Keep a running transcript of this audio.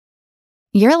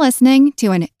You're listening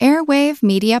to an Airwave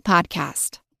Media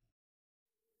Podcast.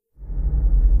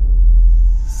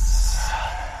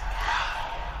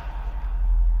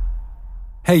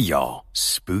 Hey y'all,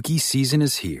 spooky season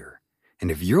is here. And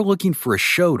if you're looking for a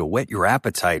show to whet your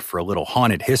appetite for a little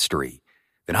haunted history,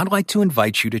 then I'd like to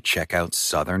invite you to check out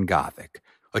Southern Gothic,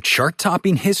 a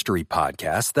chart-topping history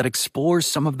podcast that explores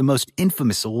some of the most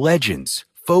infamous legends,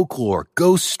 folklore,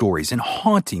 ghost stories, and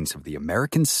hauntings of the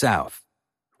American South.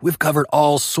 We've covered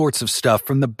all sorts of stuff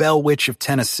from the Bell Witch of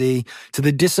Tennessee to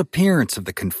the disappearance of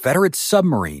the Confederate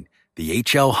submarine, the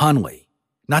H.L. Hunley,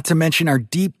 not to mention our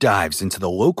deep dives into the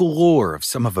local lore of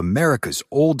some of America's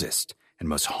oldest and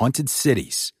most haunted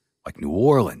cities, like New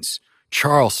Orleans,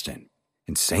 Charleston,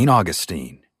 and St.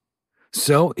 Augustine.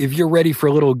 So, if you're ready for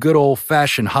a little good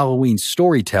old-fashioned Halloween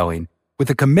storytelling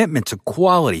with a commitment to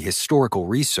quality historical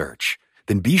research,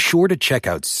 then be sure to check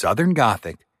out Southern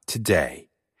Gothic today.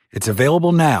 It's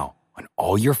available now on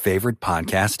all your favorite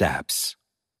podcast apps.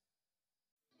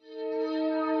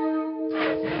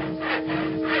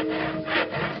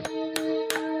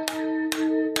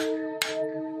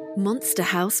 Monster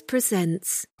House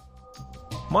presents.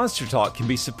 Monster Talk can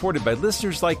be supported by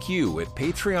listeners like you at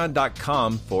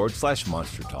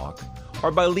patreon.com/Monster Talk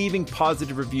or by leaving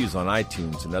positive reviews on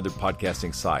iTunes and other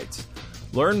podcasting sites.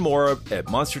 Learn more at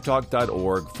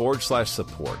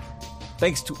monstertalk.org/support.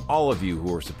 Thanks to all of you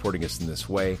who are supporting us in this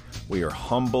way. We are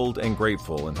humbled and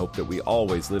grateful and hope that we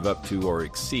always live up to or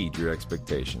exceed your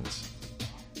expectations.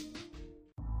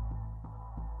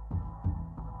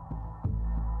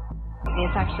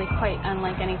 It's actually quite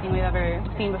unlike anything we've ever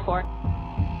seen before.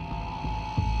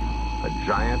 A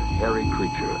giant, hairy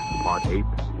creature, part ape,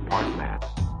 part man.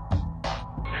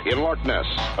 In Loch Ness,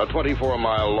 a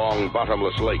 24-mile-long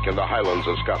bottomless lake in the Highlands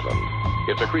of Scotland.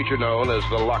 It's a creature known as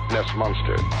the Loch Ness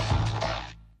Monster.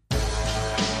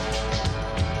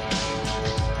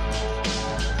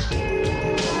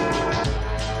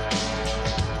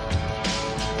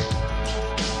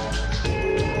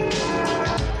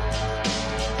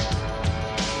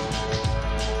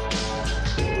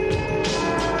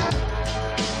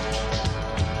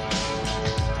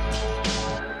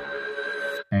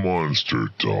 Monster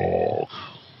Talk.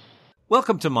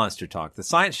 Welcome to Monster Talk, the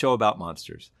science show about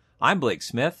monsters. I'm Blake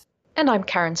Smith. And I'm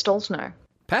Karen Stolzno.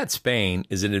 Pat Spain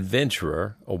is an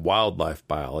adventurer, a wildlife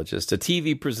biologist, a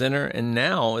TV presenter, and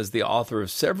now is the author of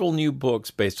several new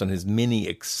books based on his many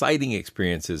exciting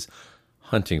experiences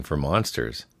hunting for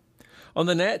monsters. On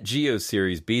the Nat Geo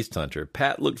series Beast Hunter,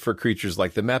 Pat looked for creatures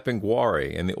like the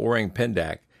Mapinguari and the Orang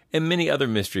Pendak, and many other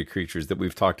mystery creatures that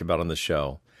we've talked about on the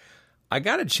show. I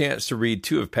got a chance to read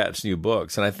two of Pat's new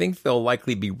books, and I think they'll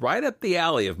likely be right up the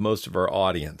alley of most of our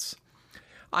audience.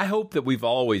 I hope that we've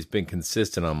always been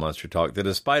consistent on Monster Talk, that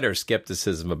despite our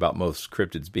skepticism about most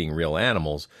cryptids being real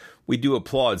animals, we do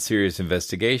applaud serious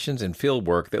investigations and field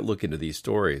work that look into these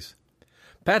stories.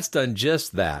 Pat's done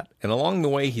just that, and along the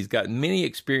way he's got many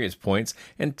experience points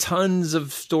and tons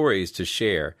of stories to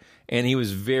share, and he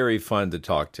was very fun to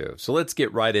talk to. So let's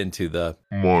get right into the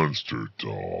Monster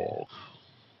Talk.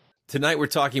 Tonight we're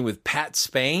talking with Pat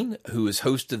Spain, who is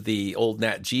host of the old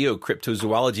Nat Geo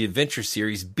cryptozoology adventure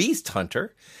series Beast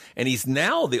Hunter, and he's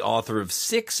now the author of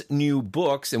 6 new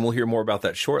books, and we'll hear more about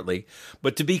that shortly.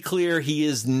 But to be clear, he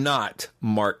is not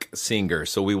Mark Singer,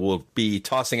 so we will be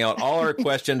tossing out all our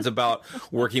questions about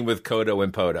working with Kodo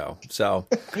and Podo. So,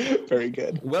 very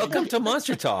good. Welcome to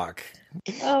Monster Talk.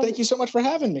 Thank you so much for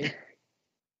having me.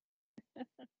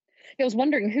 I was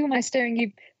wondering, who am I staring?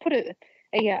 You put a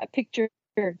picture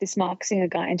of this Mark Singer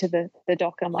guy into the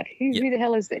doc. I'm like, who the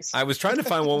hell is this? I was trying to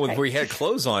find one where he had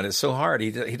clothes on. It's so hard.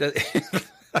 He does.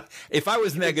 If I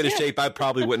was in that good a shape, I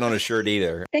probably wouldn't on a shirt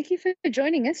either. Thank you for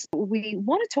joining us. We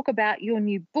want to talk about your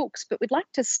new books, but we'd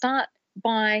like to start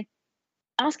by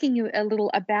asking you a little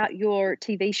about your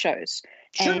TV shows.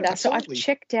 Sure, and so I've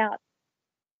checked out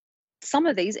some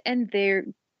of these, and they're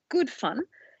good fun.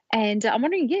 And I'm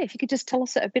wondering, if you could just tell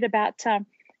us a bit about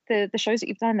the shows that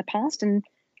you've done in the past, and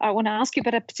I want to ask you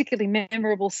about a particularly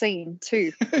memorable scene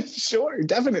too. Sure,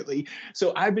 definitely.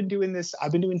 So I've been doing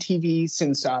TV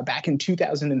since back in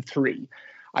 2003.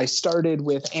 I started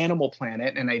with Animal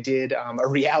Planet, and I did a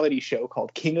reality show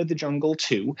called King of the Jungle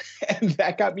 2, and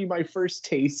that got me my first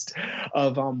taste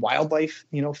of wildlife,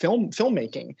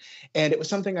 filmmaking. And it was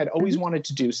something I'd always wanted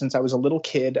to do since I was a little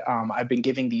kid. I've been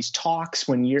giving these talks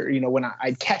when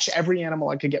I'd catch every animal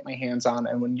I could get my hands on,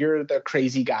 and when you're the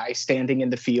crazy guy standing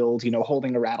in the field,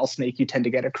 holding a rattlesnake, you tend to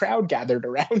get a crowd gathered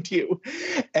around you.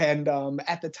 And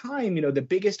at the time, the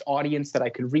biggest audience that I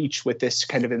could reach with this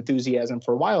kind of enthusiasm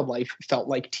for wildlife felt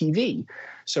like like TV.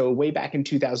 So way back in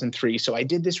 2003. So I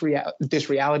did this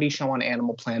reality show on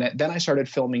Animal Planet. Then I started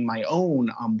filming my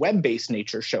own web-based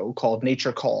nature show called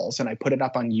Nature Calls, and I put it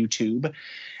up on YouTube.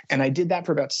 And I did that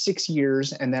for about 6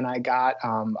 years. And then I got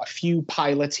a few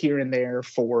pilots here and there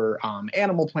for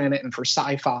Animal Planet and for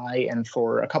Sci-Fi and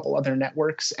for a couple other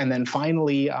networks. And then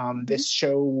finally, this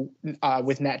show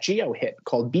with Nat Geo hit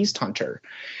called Beast Hunter.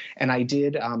 And I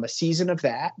did a season of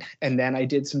that. And then I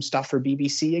did some stuff for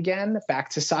BBC again, back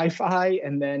to Sci-Fi,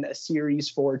 and then a series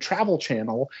for Travel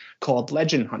Channel called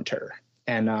Legend Hunter.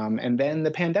 And then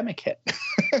the pandemic hit.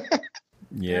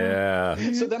 Yeah.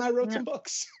 So then I wrote some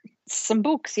books. Some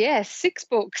books, yeah, 6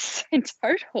 books in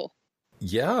total.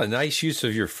 Yeah, nice use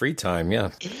of your free time.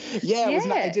 Yeah. Yeah,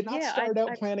 I did not start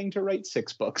out planning to write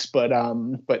 6 books, but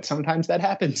sometimes that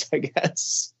happens, I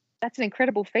guess. That's an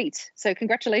incredible feat. So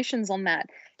congratulations on that.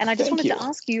 And I just wanted to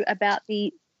ask you about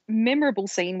the memorable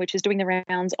scene, which is doing the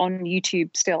rounds on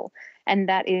YouTube still, and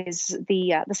that is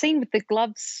the scene with the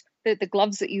gloves, the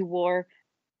gloves that you wore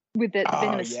with the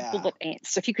venomous bullet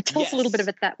ants. So if you could tell us a little bit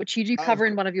about that, which you do cover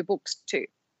in one of your books too.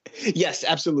 Yes,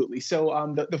 absolutely.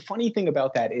 So the funny thing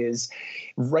about that is,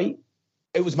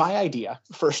 it was my idea,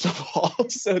 first of all.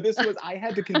 So I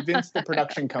had to convince the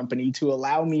production company to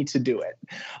allow me to do it.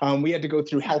 We had to go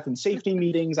through health and safety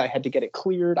meetings. I had to get it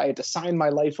cleared. I had to sign my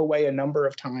life away a number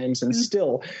of times, and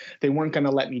still they weren't going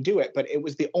to let me do it. But it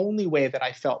was the only way that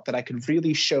I felt that I could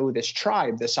really show this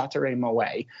tribe, the Satere Moe,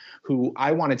 who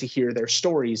I wanted to hear their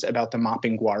stories about the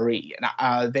Mapinguari.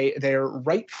 And they're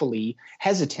rightfully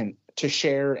hesitant to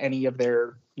share any of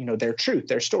their truth,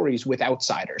 their stories with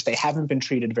outsiders. They haven't been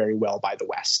treated very well by the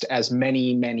West, as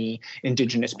many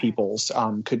indigenous peoples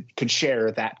could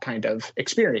share that kind of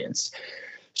experience.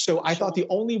 So I thought the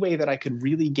only way that I could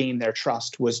really gain their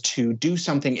trust was to do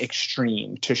something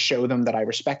extreme, to show them that I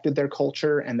respected their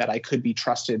culture and that I could be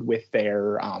trusted with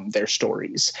their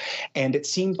stories. And it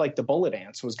seemed like the bullet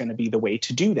ants was going to be the way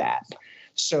to do that.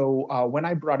 So when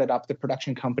I brought it up, the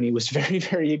production company was very,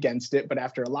 very against it. But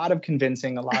after a lot of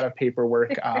convincing, a lot of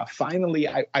paperwork, finally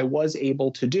I was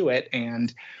able to do it.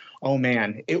 And oh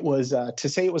man, it was to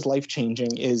say it was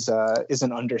life-changing is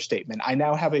an understatement. I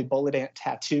now have a bullet ant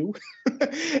tattoo,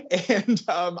 and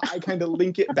I kind of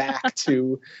link it back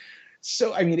to.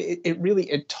 So, I mean,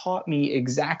 it taught me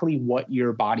exactly what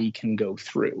your body can go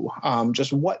through,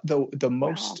 just what the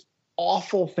most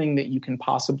awful thing that you can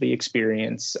possibly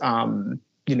experience,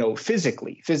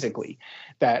 physically,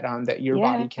 that your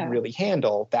body can really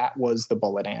handle. That was the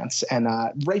bullet ants. And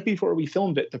right before we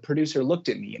filmed it, the producer looked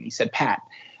at me and he said, "Pat,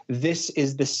 this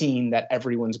is the scene that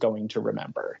everyone's going to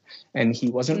remember." And he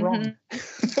wasn't wrong.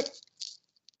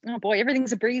 Oh boy,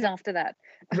 everything's a breeze after that.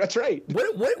 That's right.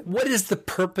 What is the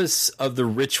purpose of the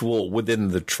ritual within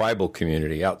the tribal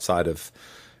community outside of,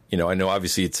 I know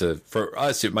obviously for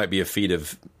us, it might be a feat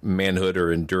of manhood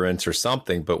or endurance or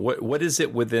something, but what is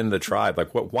it within the tribe?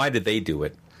 Like why did they do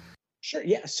it? Sure.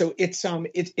 Yeah. So it's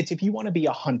if you want to be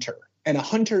a hunter, and a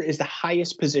hunter is the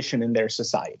highest position in their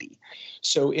society.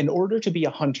 So in order to be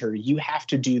a hunter, you have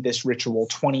to do this ritual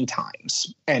 20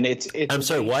 times. And it's I'm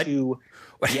sorry, what?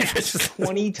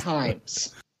 20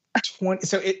 times. 20.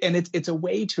 So it's a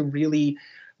way to really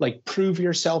prove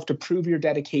yourself, to prove your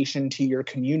dedication to your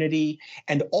community,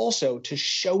 and also to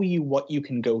show you what you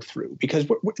can go through, because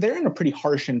they're in a pretty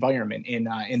harsh environment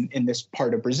in this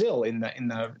part of Brazil, in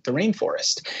the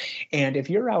rainforest. And if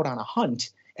you're out on a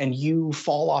hunt and you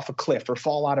fall off a cliff or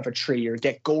fall out of a tree or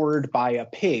get gored by a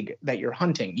pig that you're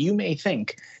hunting, you may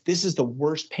think, this is the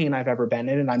worst pain I've ever been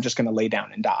in, and I'm just going to lay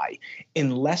down and die,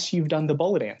 unless you've done the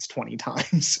bullet ants 20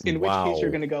 times, in which case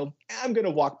you're going to go, I'm going to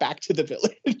walk back to the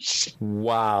village.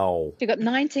 Wow. You got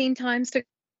 19 times to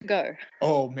go.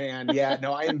 Oh, man. Yeah,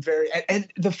 no, I am very –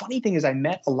 and the funny thing is I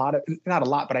met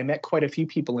I met quite a few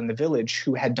people in the village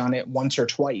who had done it once or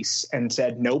twice and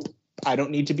said, nope, I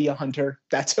don't need to be a hunter.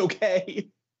 That's okay.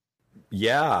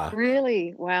 Yeah.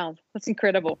 Really? Wow. That's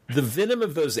incredible. The venom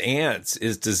of those ants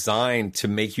is designed to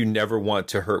make you never want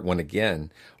to hurt one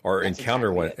again or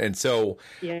encounter one. And so,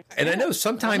 and I know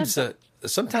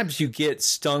sometimes you get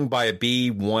stung by a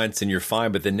bee once and you're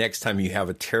fine, but the next time you have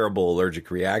a terrible allergic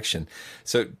reaction.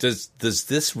 So does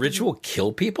this ritual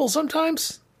kill people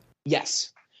sometimes?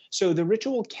 Yes. So the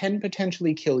ritual can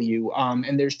potentially kill you,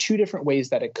 and there's 2 different ways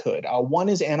that it could. One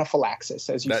is anaphylaxis,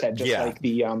 as you said, just like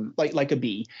the like a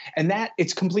bee, and that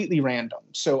it's completely random.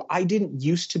 So I didn't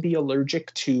used to be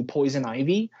allergic to poison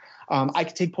ivy. I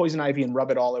could take poison ivy and rub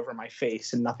it all over my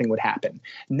face and nothing would happen.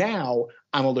 Now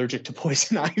I'm allergic to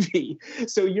poison ivy.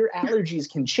 So your allergies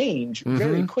can change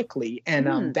very quickly.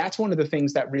 And that's one of the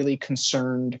things that really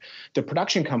concerned the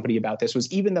production company about this was,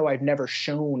 even though I've never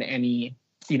shown any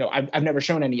I've never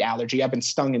shown any allergy. I've been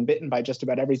stung and bitten by just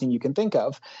about everything you can think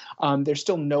of. There's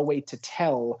still no way to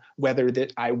tell whether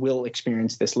that I will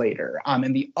experience this later.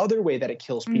 And the other way that it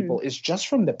kills people is just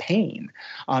from the pain.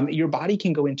 Your body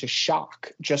can go into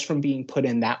shock just from being put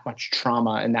in that much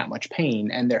trauma and that much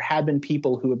pain. And there have been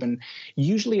people who have been,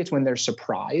 usually it's when they're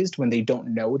surprised, when they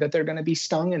don't know that they're going to be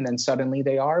stung, and then suddenly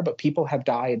they are. But people have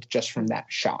died just from that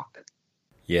shock.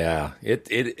 Yeah,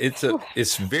 it's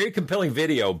a very compelling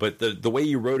video, but the way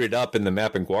you wrote it up in the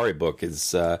Mapinguari book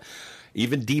is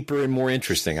even deeper and more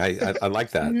interesting. I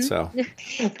like that. So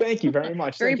thank you very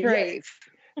much. Very brave.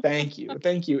 Thank you.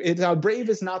 It's brave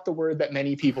is not the word that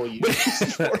many people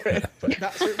use for it.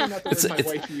 Certainly not the word my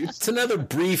wife used. It's another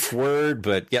brief word,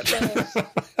 but yeah.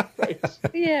 Right.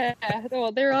 Yeah.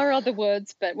 Well, there are other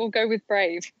words, but we'll go with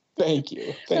brave. Thank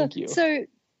you. So,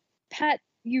 Pat,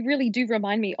 you really do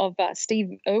remind me of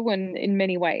Steve Irwin in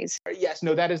many ways. Yes,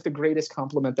 no, that is the greatest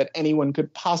compliment that anyone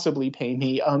could possibly pay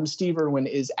me. Steve Irwin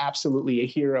is absolutely a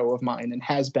hero of mine and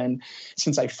has been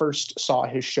since I first saw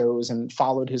his shows and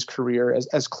followed his career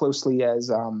as closely as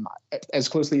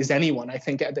anyone, I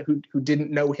think, who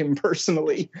didn't know him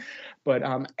personally. But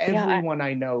everyone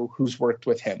I know who's worked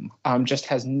with him just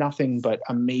has nothing but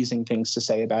amazing things to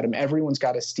say about him. Everyone's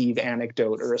got a Steve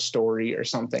anecdote or a story or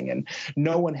something, and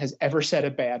no one has ever said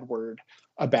a bad word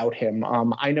about him.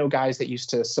 I know guys that used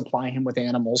to supply him with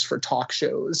animals for talk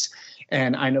shows,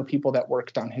 and I know people that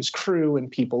worked on his crew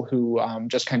and people who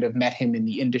just kind of met him in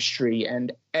the industry,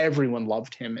 and everyone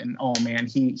loved him. And oh man,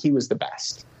 he was the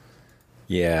best.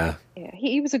 Yeah,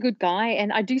 he was a good guy,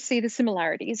 and I do see the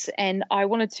similarities. And I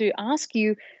wanted to ask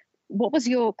you, what was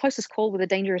your closest call with a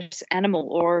dangerous animal,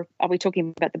 or are we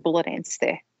talking about the bullet ants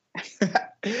there?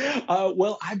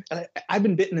 Well, I've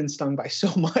been bitten and stung by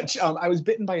so much. I was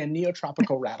bitten by a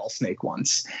neotropical rattlesnake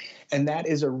once, and that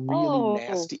is a really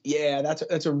nasty. Yeah,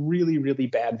 that's a really, really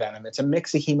bad venom. It's a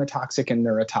mix of hemotoxic and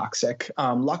neurotoxic.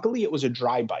 Luckily, it was a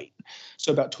dry bite,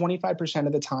 so about 25%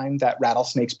 of the time that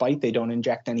rattlesnakes bite, they don't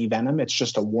inject any venom. It's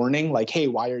just a warning, like, "Hey,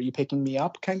 why are you picking me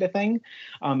up?" kind of thing.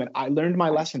 And I learned my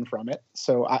lesson from it.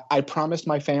 So I promised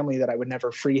my family that I would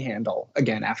never free handle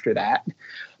again after that.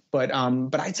 But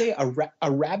I'd say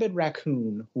a rabid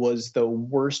raccoon was the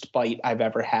worst bite I've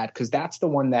ever had, because that's the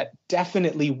one that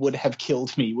definitely would have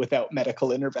killed me without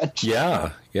medical intervention.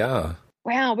 Yeah.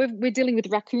 Wow, we're dealing with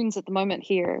raccoons at the moment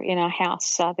here in our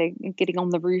house. They're getting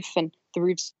on the roof and the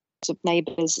roofs of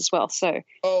neighbors as well. So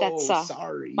that's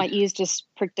sorry. My ears just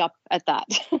pricked up at that.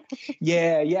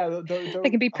 Yeah. They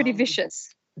can be pretty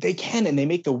vicious. They can, and they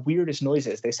make the weirdest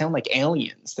noises. They sound like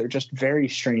aliens. They're just very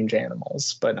strange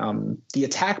animals. But the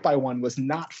attack by one was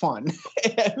not fun,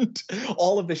 and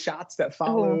all of the shots that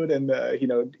followed, and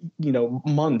the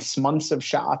months of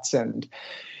shots, and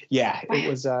it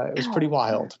was pretty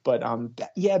wild. But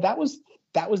that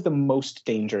was the most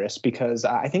dangerous, because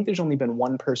I think there's only been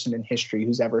one person in history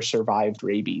who's ever survived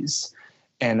rabies,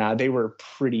 and they were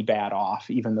pretty bad off,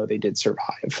 even though they did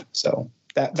survive. So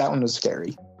that one was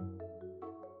scary.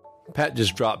 Pat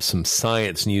just dropped some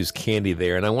science news candy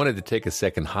there, and I wanted to take a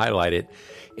second to highlight it.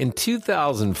 In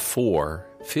 2004,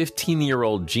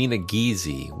 15-year-old Gina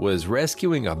Giese was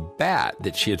rescuing a bat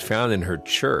that she had found in her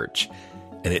church,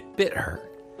 and it bit her.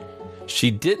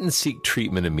 She didn't seek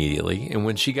treatment immediately, and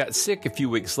when she got sick a few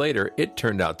weeks later, it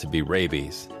turned out to be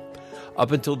rabies.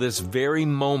 Up until this very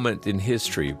moment in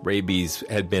history, rabies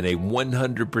had been a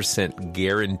 100%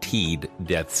 guaranteed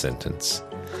death sentence.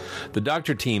 The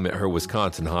doctor team at her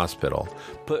Wisconsin hospital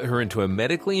put her into a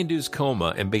medically induced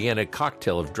coma and began a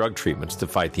cocktail of drug treatments to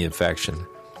fight the infection.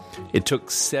 It took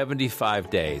 75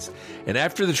 days, and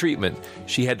after the treatment,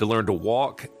 she had to learn to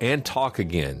walk and talk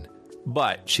again,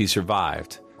 but she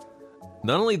survived.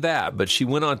 Not only that, but she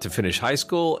went on to finish high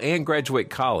school and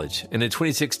graduate college, and in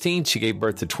 2016, she gave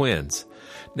birth to twins.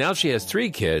 Now she has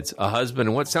 3 kids, a husband,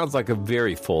 and what sounds like a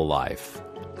very full life.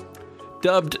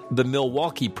 Dubbed the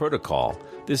Milwaukee Protocol,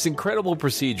 this incredible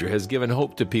procedure has given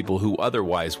hope to people who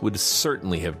otherwise would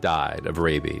certainly have died of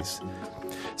rabies.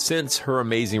 Since her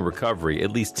amazing recovery,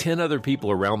 at least 10 other people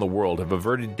around the world have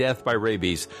averted death by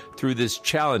rabies through this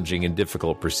challenging and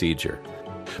difficult procedure.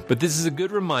 But this is a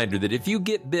good reminder that if you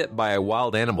get bit by a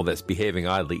wild animal that's behaving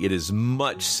oddly, it is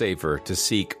much safer to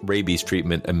seek rabies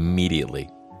treatment immediately.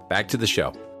 Back to the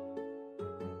show.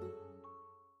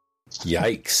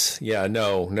 Yikes. Yeah,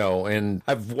 no. And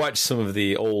I've watched some of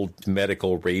the old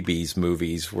medical rabies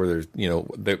movies where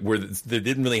where they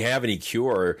didn't really have any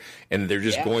cure, and they're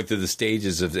just going through the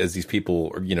stages of as these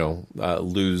people,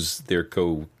 lose their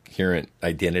coherent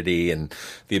identity and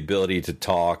the ability to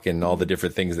talk and all the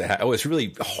different things that it's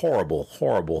really horrible.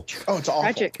 Oh, it's awful.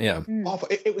 Tragic. Yeah. Awful.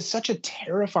 It was such a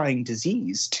terrifying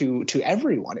disease to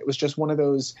everyone. It was just one of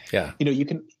those,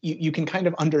 you can kind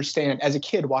of understand as a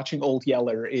kid watching Old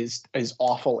Yeller is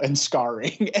awful and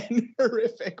scarring and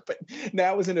horrific. But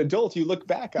now as an adult, you look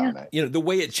back on it. You know, the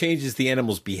way it changes the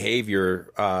animal's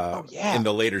behavior in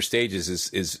the later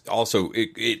stages is also,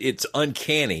 it's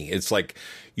uncanny. It's like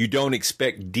you don't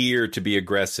expect deer to be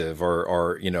aggressive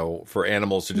or you know, for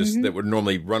animals to just that would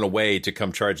normally run away to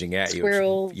come charging at you.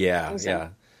 Squirrel. Yeah.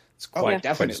 It's quite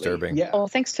disturbing. Yeah. Oh,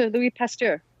 thanks to Louis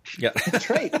Pasteur. Yeah.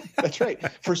 That's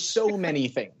right. For so many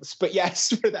things. But yes,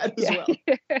 for that as well.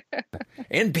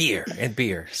 And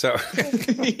beer. So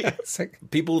it's like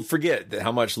people forget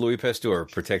how much Louis Pasteur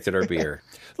protected our beer.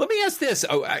 Let me ask this.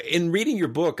 In reading your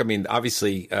book, I mean,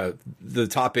 obviously, the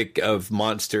topic of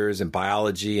monsters and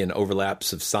biology and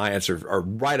overlaps of science are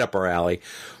right up our alley.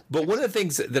 But one of the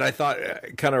things that I thought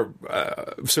kind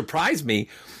of surprised me,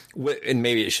 and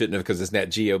maybe it shouldn't have because it's Nat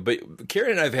Geo, but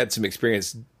Karen and I have had some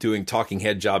experience doing talking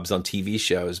head jobs on TV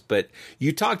shows. But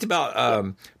you talked about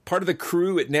part of the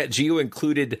crew at Nat Geo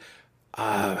included,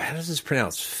 how does this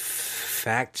pronounce?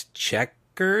 Fact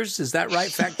checkers? Is that right?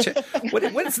 Fact check?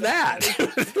 What's that?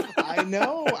 I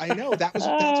know.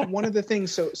 That's one of the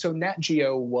things. So Nat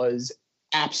Geo was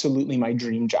absolutely my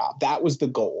dream job. That was the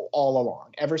goal all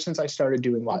along. Ever since I started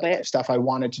doing wildlife stuff, I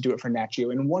wanted to do it for Nat Geo.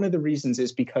 And one of the reasons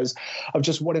is because of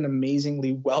just what an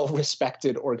amazingly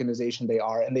well-respected organization they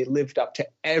are. And they lived up to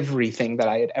everything that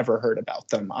I had ever heard about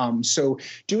them. So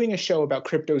doing a show about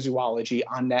cryptozoology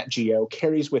on Nat Geo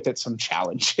carries with it some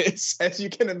challenges, as you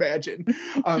can imagine.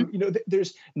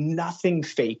 There's nothing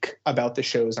fake about the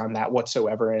shows on that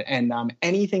whatsoever. And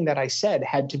anything that I said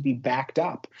had to be backed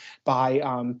up by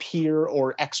peer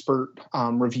or expert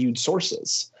reviewed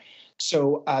sources.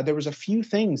 So there was a few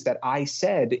things that I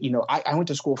said, I went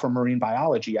to school for marine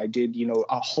biology. I did,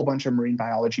 a whole bunch of marine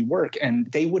biology work,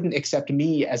 and they wouldn't accept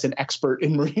me as an expert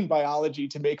in marine biology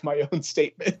to make my own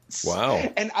statements. Wow.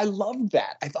 And I loved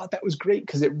that. I thought that was great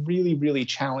because it really, really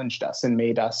challenged us and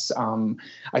made us,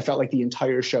 I felt like the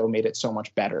entire show made it so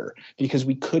much better because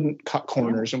we couldn't cut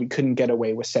corners and we couldn't get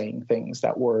away with saying things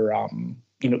that were,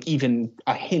 even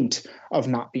a hint of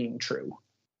not being true.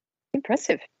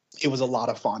 Impressive. It was a lot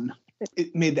of fun.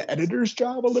 It made the editor's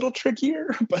job a little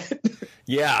trickier, but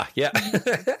yeah.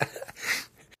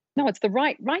 No, it's the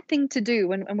right thing to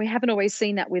do, and we haven't always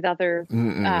seen that with other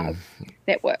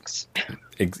networks.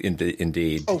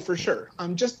 Indeed. Oh, for sure.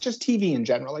 Just TV in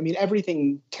general. I mean,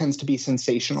 everything tends to be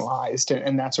sensationalized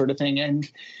and that sort of thing, and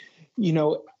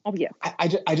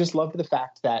I just loved the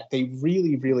fact that they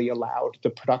really, really allowed the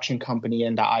production company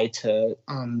and I to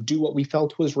do what we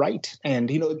felt was right.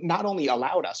 And, not only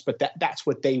allowed us, but that's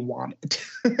what they wanted.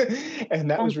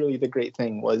 And that was really the great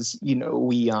thing was,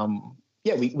 we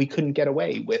couldn't get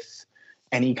away with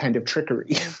any kind of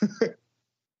trickery.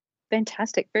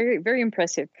 Fantastic. Very, very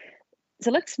impressive.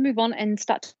 So let's move on and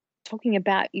start talking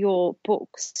about your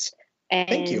books. And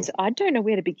Thank you. I don't know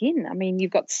where to begin. I mean,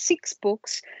 you've got 6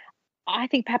 books. I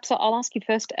think perhaps I'll ask you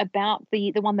first about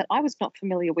the one that I was not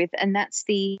familiar with, and that's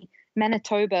the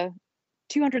Manitoba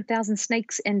 200,000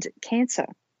 Snakes and Cancer.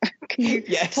 Can you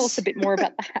tell us a bit more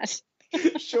about that?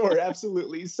 Sure,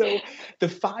 absolutely. So the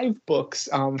 5 books,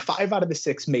 5 out of the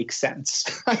 6 make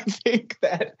sense. I think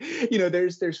that,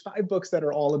 there's 5 books that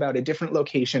are all about a different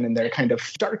location, and they're kind of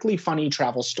darkly funny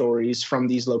travel stories from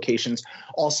these locations,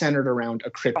 all centered around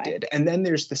a cryptid. Right. And then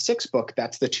there's the 6th book,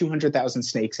 that's the 200,000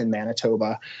 Snakes in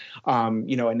Manitoba,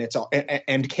 and it's all,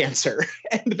 and cancer.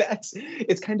 And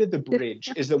it's kind of the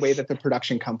bridge is the way that the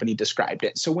production company described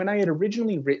it. So when I had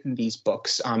originally written these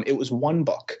books, it was 1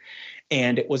 book.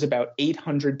 And it was about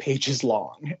 800 pages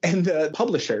long. And the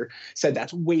publisher said,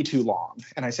 that's way too long.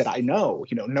 And I said, I know,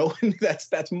 no,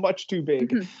 that's much too big.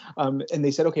 Mm-hmm. And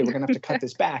they said, okay, we're going to have to cut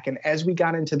this back. And as we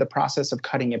got into the process of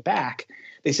cutting it back,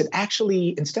 they said,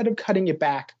 actually, instead of cutting it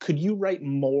back, could you write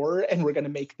more? And we're going to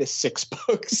make this 6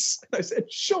 books. And I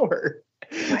said, sure.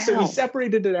 Wow. So we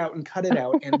separated it out and cut it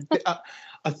out. And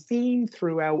a theme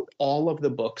throughout all of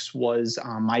the books was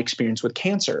my experience with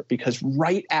cancer, because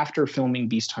right after filming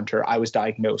Beast Hunter, I was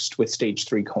diagnosed with stage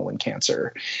 3 colon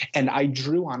cancer. And I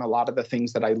drew on a lot of the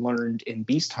things that I learned in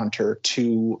Beast Hunter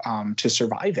to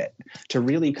survive it, to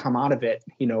really come out of it,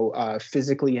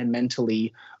 physically and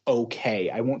mentally okay.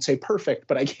 I won't say perfect,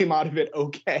 but I came out of it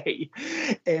okay.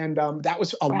 And that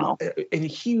was in a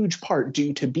huge part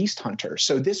due to Beast Hunter.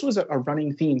 So this was a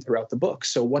running theme throughout the book.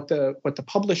 So what the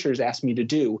publishers asked me to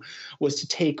do was to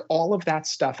take all of that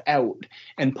stuff out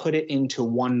and put it into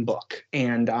one book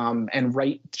and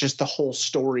write just the whole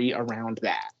story around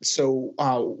that. So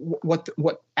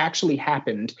what actually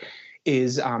happened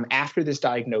is after this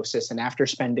diagnosis and after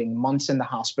spending months in the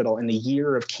hospital and a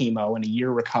year of chemo and a year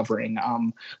recovering,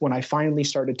 when I finally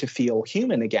started to feel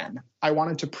human again, I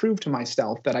wanted to prove to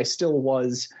myself that I still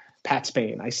was Pat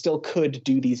Spain. I still could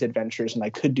do these adventures and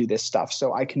I could do this stuff.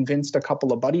 So I convinced a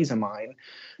couple of buddies of mine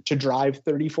to drive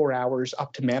 34 hours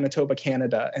up to Manitoba,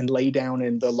 Canada, and lay down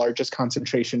in the largest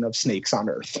concentration of snakes on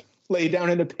Earth. Lay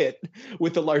down in a pit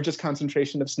with the largest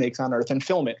concentration of snakes on Earth and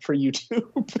film it for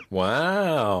YouTube.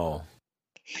 Wow.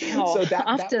 So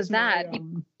after that,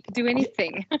 you could do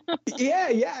anything.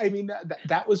 Yeah. I mean,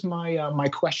 that was my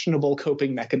questionable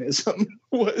coping mechanism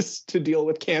was to deal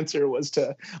with cancer, was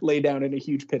to lay down in a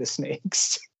huge pit of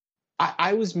snakes.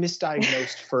 I was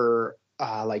misdiagnosed for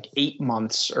like 8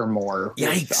 months or more.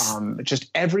 Yikes. With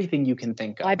just everything you can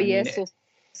think of. IBS or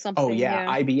something. Oh, yeah.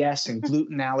 IBS and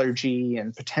gluten allergy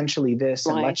and potentially this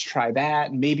and let's try that.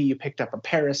 And maybe you picked up a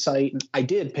parasite. And I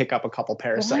did pick up a couple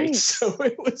parasites. Right. So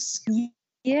it was...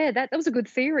 Yeah, that was a good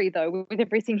theory, though, with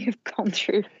everything you've gone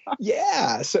through.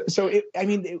 Yeah. So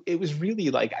it was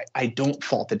really like, I don't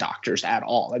fault the doctors at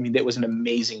all. I mean, it was an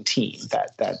amazing team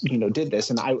that did this.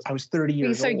 And I was 30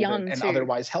 years old and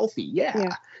otherwise healthy.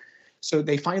 Yeah. So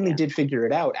they finally did figure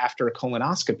it out after a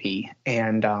colonoscopy.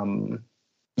 And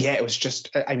it was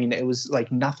just, I mean, it was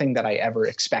like nothing that I ever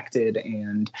expected.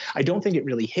 And I don't think it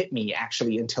really hit me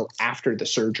actually until after the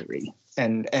surgery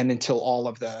and until all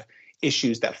of the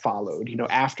issues that followed.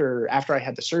 After I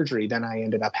had the surgery, then I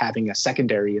ended up having a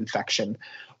secondary infection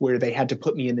where they had to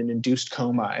put me in an induced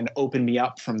coma and open me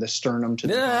up from the sternum to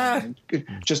the ground,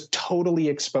 just totally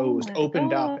exposed,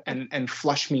 opened up and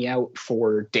flushed me out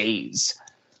for days.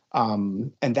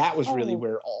 And that was really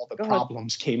where all the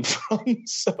problems came from.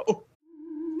 So.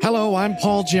 Hello, I'm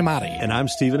Paul Giamatti. And I'm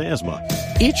Stephen Asma.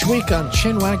 Each week on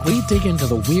Chinwag, we dig into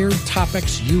the weird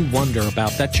topics you wonder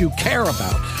about, that you care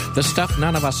about. The stuff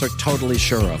none of us are totally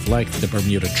sure of, like the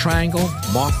Bermuda Triangle,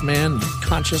 Mothman,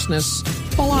 consciousness,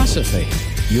 philosophy,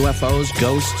 UFOs,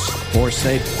 ghosts, or,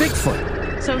 say, Bigfoot.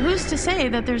 So who's to say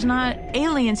that there's not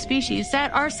alien species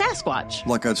that are Sasquatch?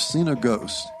 Like I'd seen a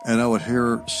ghost, and I would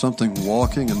hear something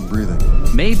walking and breathing.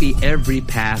 Maybe every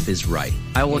path is right.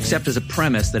 I will accept as a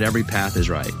premise that every path is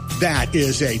right. That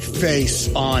is a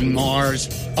face on Mars.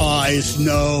 Eyes,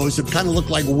 nose. It kind of looked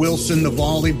like Wilson the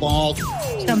volleyball.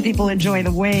 Some people enjoy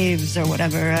the waves or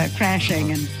whatever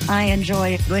crashing, and I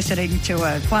enjoy listening to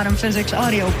a quantum physics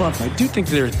audiobook. I do think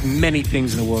there are many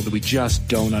things in the world that we just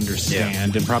don't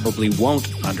understand and probably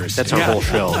won't understand. That's our whole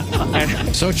show.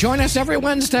 So join us every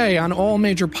Wednesday on all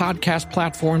major podcast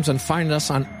platforms and find us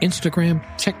on Instagram,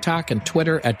 TikTok, and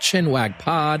Twitter at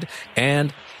ChinwagPod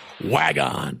and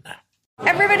Wagon.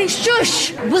 Everybody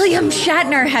shush! William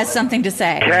Shatner has something to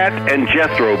say. Cat and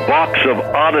Jethro, box of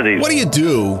oddities. What do you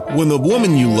do when the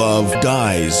woman you love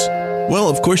dies? Well,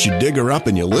 of course you dig her up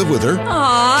and you live with her.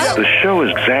 Aww. The show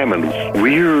examines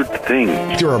weird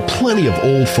things. There are plenty of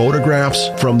old photographs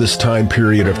from this time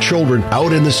period of children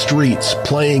out in the streets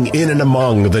playing in and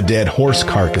among the dead horse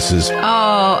carcasses.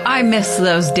 Oh, I miss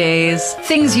those days.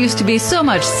 Things used to be so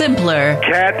much simpler.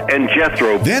 Cat and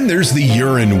Jethro. Then there's the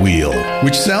urine wheel,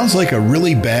 which sounds like a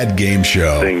really bad game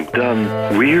show. They've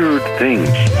done weird things.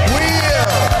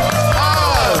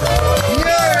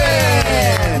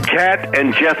 Cat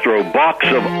and Jethro, box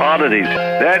of oddities.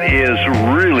 That is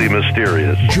really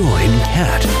mysterious. Join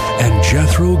Cat and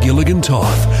Jethro Gilligan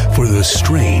Toth for the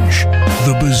strange,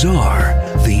 the bizarre,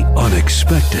 the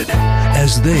unexpected,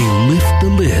 as they lift the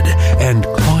lid and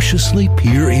cautiously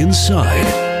peer inside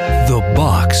the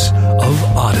Box of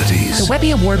Oddities. The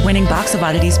Webby Award-winning Box of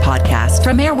Oddities podcast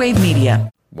from Airwave Media.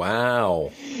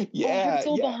 Wow. Yeah. It's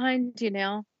all behind you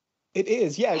now. It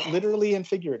is, yeah, literally and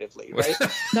figuratively, right?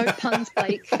 No puns,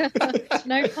 Blake.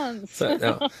 No puns. I'm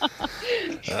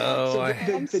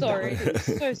sorry.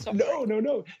 So sorry.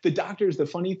 No. The doctors, the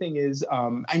funny thing is,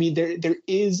 I mean, there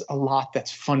is a lot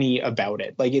that's funny about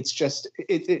it. Like, it's just,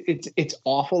 it's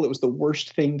awful. It was the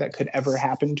worst thing that could ever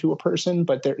happen to a person,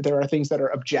 but there are things that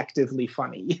are objectively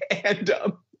funny. And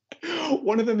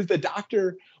one of them is the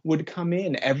doctor would come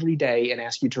in every day and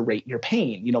ask you to rate your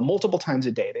pain, multiple times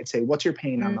a day. They'd say, what's your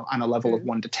pain on a level of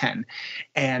 1 to 10?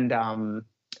 And,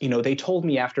 they told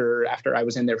me after I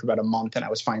was in there for about a month and I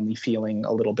was finally feeling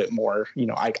a little bit more,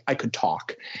 I could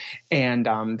talk. And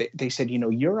they said,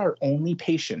 you're our only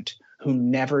patient who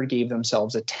never gave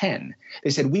themselves a 10.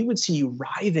 They said, we would see you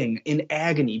writhing in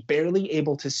agony, barely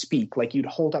able to speak, like you'd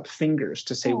hold up fingers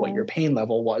to say what your pain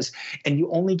level was, and you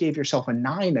only gave yourself a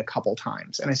 9 a couple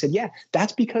times. And I said, yeah,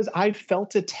 that's because I've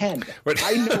felt a 10.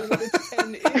 I know what a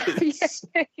 10 is.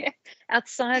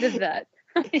 Outside of that.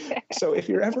 So if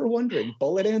you're ever wondering,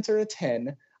 bullet answer a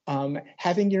 10,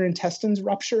 having your intestines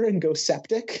rupture and go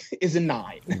septic is a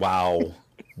 9. Wow.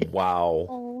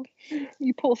 Oh,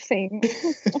 you poor thing.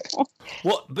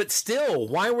 Well, but still,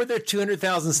 why were there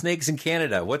 200,000 snakes in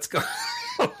Canada? What's going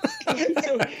on?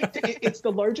 So it's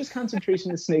the largest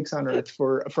concentration of snakes on Earth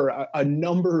for a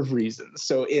number of reasons.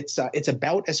 So it's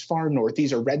about as far north.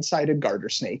 These are red-sided garter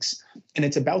snakes, and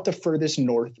it's about the furthest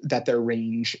north that their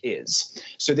range is.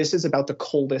 So this is about the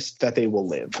coldest that they will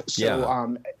live.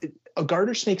 So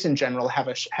garter snakes in general have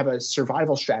a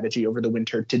survival strategy over the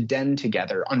winter to den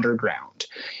together underground.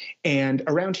 And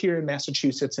around here in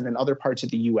Massachusetts and in other parts of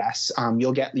the U.S.,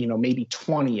 you'll get, maybe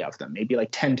 20 of them, maybe like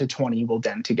 10 to 20 will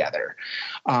den together.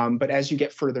 But as you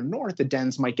get further north, the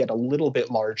dens might get a little bit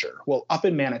larger. Well, up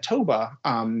in Manitoba,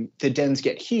 the dens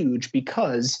get huge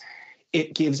because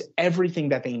it gives everything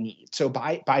that they need. So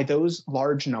by those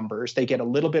large numbers, they get a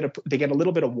little bit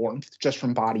of warmth just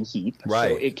from body heat. Right.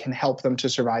 So it can help them to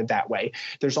survive that way.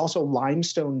 There's also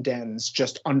limestone dens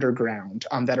just underground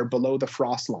that are below the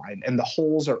frost line, and the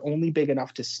holes are only big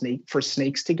enough for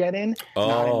snakes to get in,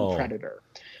 not any predator.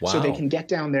 Wow. So they can get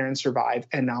down there and survive.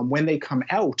 And when they come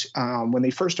out, when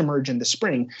they first emerge in the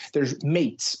spring, there's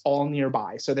mates all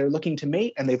nearby. So they're looking to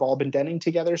mate, and they've all been denning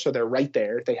together. So they're right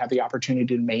there. They have the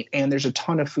opportunity to mate. And there's a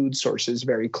ton of food sources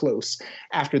very close.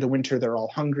 After the winter, they're all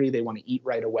hungry. They want to eat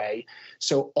right away.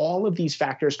 So all of these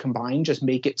factors combined just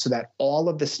make it so that all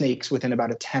of the snakes within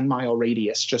about a 10-mile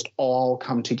radius just all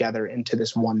come together into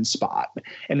this one spot.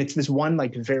 And it's this one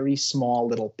like very small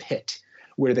little pit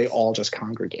where they all just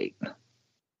congregate.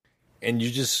 And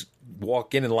you just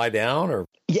walk in and lie down, or?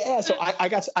 Yeah, so I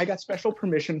got special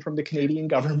permission from the Canadian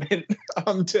government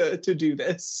to do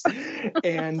this,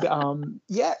 and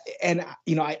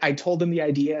I told them the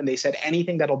idea, and they said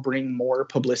anything that'll bring more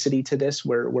publicity to this,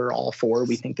 we're all for.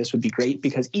 We think this would be great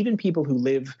because even people who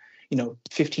live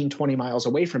 15, 20 miles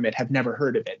away from it have never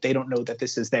heard of it. They don't know that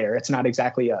this is there. It's not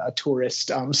exactly a tourist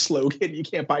slogan. You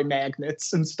can't buy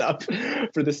magnets and stuff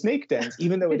for the snake dens,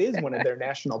 even though it is one of their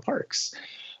national parks.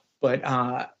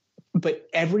 But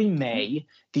every May,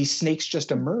 these snakes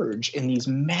just emerge in these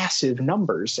massive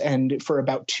numbers. And for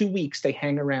about 2 weeks, they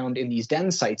hang around in these den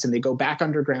sites, and they go back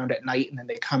underground at night, and then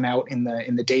they come out in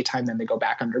the daytime, then they go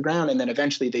back underground, and then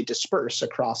eventually they disperse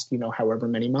across, however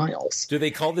many miles. Do they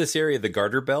call this area the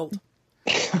Garter Belt?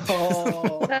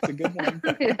 Oh, that's a good one.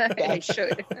 It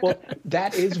should. Well,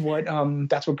 that is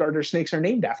that's what garter snakes are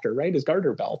named after, right? Is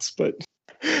garter belts, but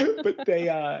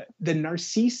the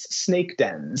Narcisse snake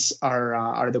dens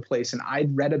are the place, and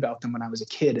I'd read about them when I was a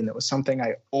kid, and it was something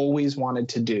I always wanted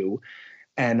to do,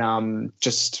 and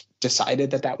just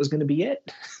decided that was going to be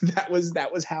it. That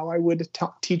was how I would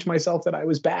teach myself that I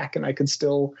was back and I could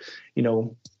still,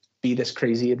 be this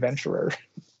crazy adventurer.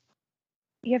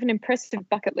 You have an impressive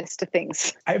bucket list of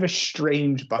things. I have a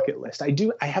strange bucket list.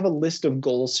 I have a list of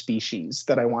goal species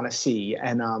that I want to see,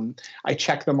 and I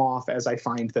check them off as I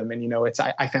find them. And it's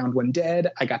I found one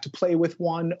dead, I got to play with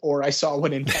one, or I saw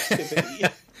one in captivity.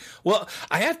 Well,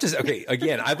 I have to. Okay,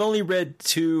 again, I've only read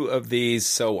 2 of these,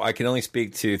 so I can only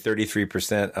speak to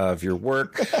 33% of your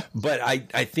work. But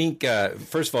I think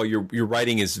first of all, your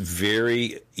writing is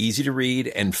very easy to read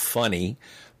and funny.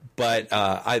 But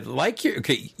I like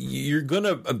you're going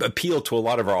to appeal to a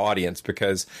lot of our audience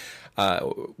because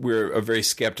we're a very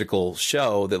skeptical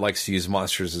show that likes to use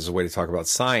monsters as a way to talk about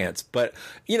science. But,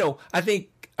 I think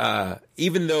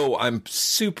even though I'm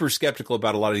super skeptical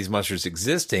about a lot of these monsters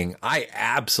existing, I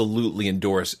absolutely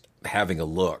endorse having a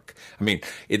look. I mean,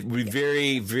 it would be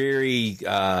very, very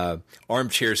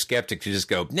armchair skeptic to just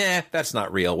go, nah, that's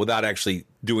not real, without actually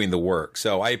doing the work.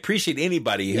 So I appreciate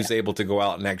anybody who's able to go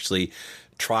out and actually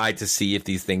try to see if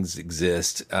these things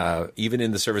exist, even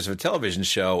in the service of a television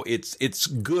show. It's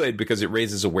good because it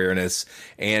raises awareness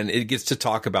and it gets to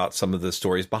talk about some of the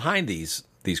stories behind these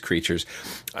creatures.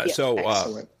 So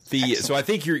I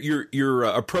think your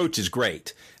approach is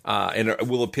great. And it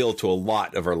will appeal to a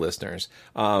lot of our listeners.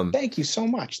 Thank you so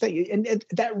much. Thank you. And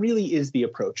that really is the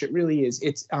approach. It really is.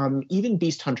 It's even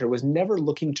Beast Hunter was never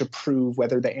looking to prove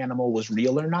whether the animal was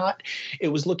real or not. It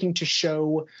was looking to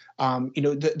show,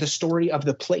 the story of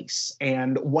the place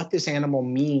and what this animal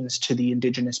means to the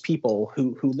indigenous people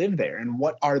who live there, and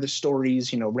what are the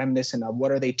stories, reminiscent of, what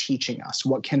are they teaching us?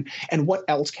 What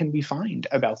else can we find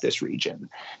about this region?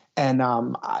 And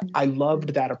I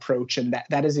loved that approach, and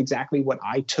that is exactly what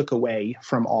I took away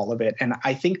from all of it. And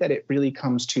I think that it really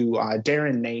comes to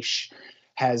Darren Naish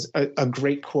has a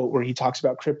great quote where he talks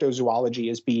about cryptozoology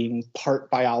as being part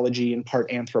biology and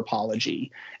part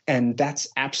anthropology. And that's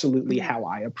absolutely how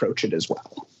I approach it as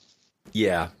well.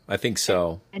 Yeah, I think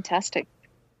so. Fantastic.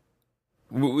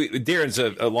 Darren's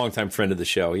a longtime friend of the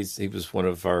show. He was one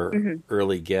of our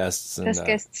early guests. And, Best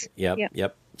guests.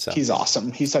 Yep. So he's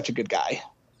awesome. He's such a good guy.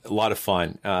 A lot of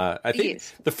fun. I think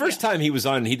the first time he was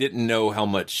on, he didn't know how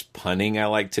much punning I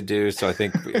like to do, so I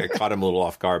think I caught him a little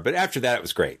off guard. But after that, it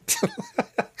was great.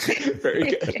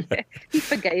 Very good. He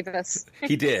forgave us.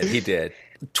 He did.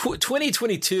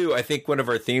 2022, I think one of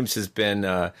our themes has been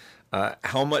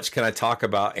how much can I talk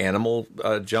about animal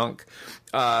junk?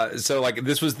 So like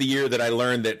this was the year that I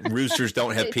learned that roosters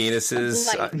don't have penises.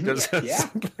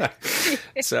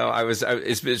 So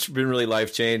it's been really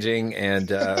life changing. And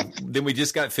then we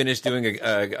just got finished doing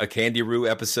a Candy Roo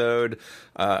episode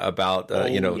about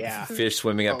fish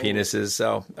swimming up penises.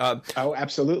 So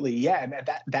absolutely, yeah. And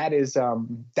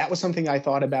that was something I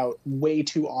thought about way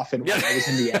too often when I was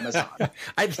in the Amazon.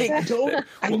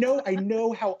 I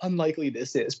know how unlikely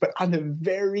this is, but on the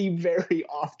very, very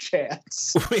off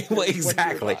chance. Well, exactly.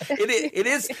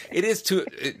 It is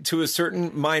to a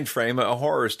certain mind frame a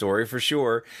horror story for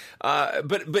sure.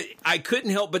 But I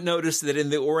couldn't help but notice that in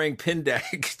the Orang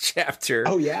Pindak chapter,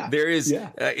 there is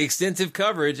extensive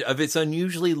coverage of its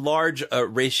unusually large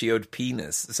ratioed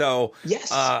penis. So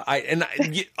yes,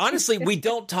 honestly, we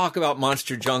don't talk about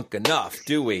monster junk enough,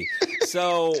 do we?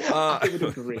 So I would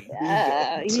agree.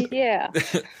 Yeah.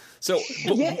 So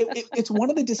it's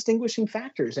one of the distinguishing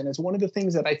factors, and it's one of the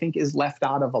things that I think is left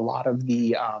out of a lot of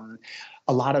the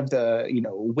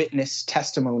witness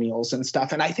testimonials and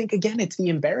stuff. And I think again, it's the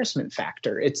embarrassment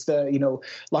factor. It's the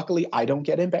luckily I don't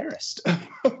get embarrassed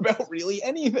about really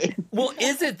anything. Well,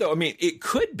 is it though? I mean, it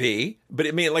could be, but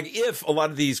I mean, like if a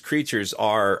lot of these creatures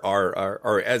are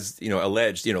as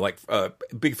alleged, like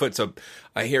Bigfoot's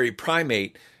a hairy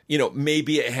primate.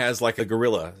 Maybe it has like a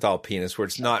gorilla style penis where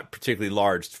it's not particularly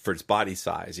large for its body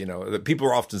size. People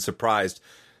are often surprised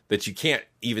that you can't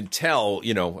even tell,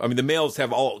 I mean, the males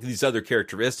have all these other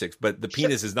characteristics, but the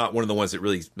penis is not one of the ones that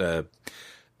really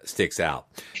sticks out.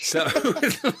 So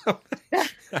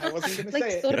I wasn't going to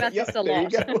say it. Thought about this a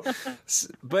lot.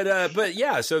 But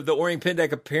yeah, so the Orang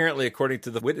Pindak apparently, according to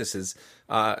the witnesses,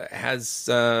 has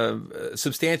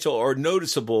substantial or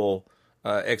noticeable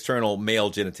external male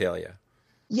genitalia.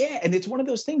 Yeah, and it's one of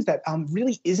those things that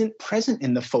really isn't present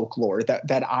in the folklore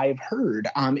that I've heard.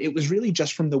 It was really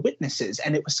just from the witnesses,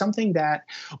 and it was something that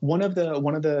one of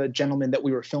the gentlemen that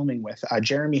we were filming with,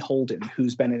 Jeremy Holden,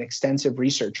 who's been an extensive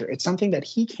researcher. It's something that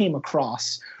he came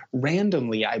across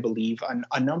randomly, I believe,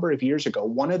 a number of years ago.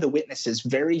 One of the witnesses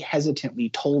very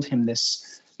hesitantly told him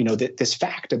this. This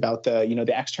fact about the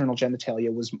external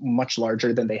genitalia was much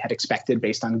larger than they had expected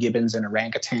based on gibbons and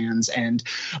orangutans and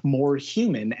more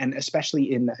human, and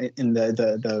especially in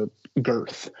the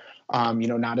girth,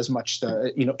 not as much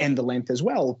and the length as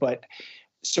well. But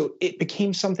so it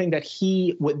became something that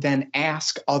he would then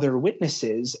ask other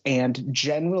witnesses and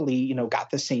generally,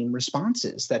 got the same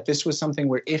responses, that this was something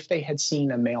where if they had seen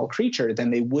a male creature,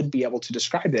 then they would be able to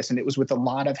describe this. And it was with a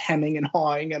lot of hemming and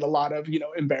hawing and a lot of,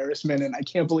 embarrassment. And I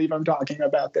can't believe I'm talking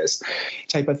about this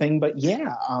type of thing. But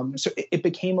yeah, so it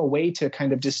became a way to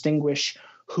kind of distinguish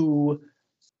who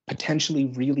potentially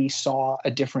really saw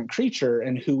a different creature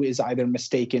and who is either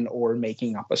mistaken or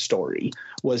making up a story,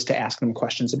 was to ask them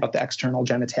questions about the external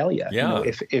genitalia. Yeah.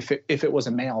 If it was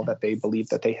a male that they believed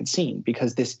that they had seen,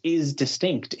 because this is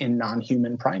distinct in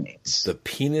non-human primates. The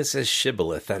penis as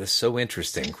shibboleth. That is so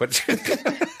interesting.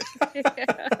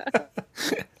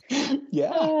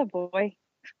 Yeah. Oh boy.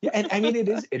 Yeah, and I mean it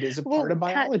is a part of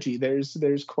biology. There's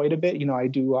quite a bit.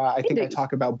 I think I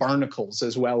talk about barnacles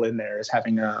as well in there as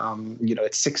having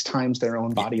it's 6 times their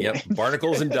own body weight. Yep,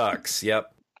 barnacles and ducks. Yep.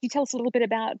 Can you tell us a little bit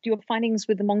about your findings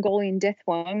with the Mongolian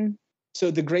deathworm?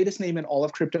 So the greatest name in all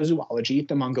of cryptozoology,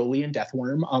 the Mongolian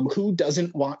deathworm. Who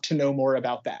doesn't want to know more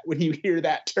about that when you hear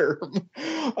that term?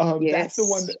 Yes. That's the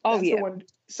one. The one.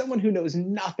 Someone who knows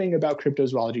nothing about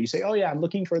cryptozoology, you say, "Oh yeah, I'm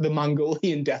looking for the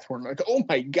Mongolian deathworm." Like, "Oh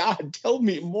my God, tell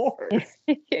me more!"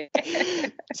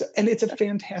 And it's a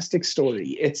fantastic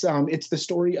story. It's the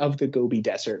story of the Gobi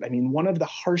Desert. I mean, one of the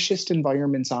harshest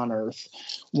environments on Earth,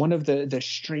 one of the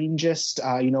strangest,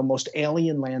 most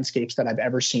alien landscapes that I've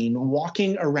ever seen.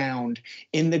 Walking around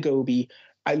in the Gobi,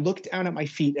 I look down at my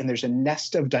feet and there's a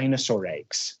nest of dinosaur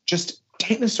eggs. Just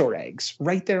dinosaur eggs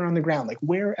right there on the ground. Like,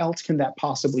 where else can that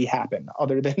possibly happen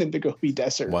other than in the Gobi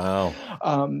Desert? Wow.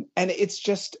 And it's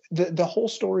just the whole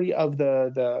story of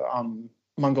the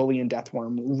Mongolian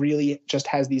deathworm really just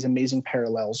has these amazing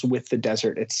parallels with the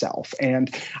desert itself.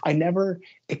 And I never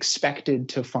expected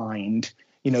to find,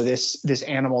 this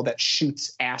animal that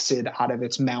shoots acid out of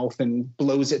its mouth and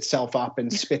blows itself up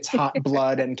and spits hot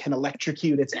blood and can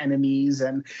electrocute its enemies.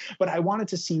 But I wanted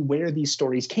to see where these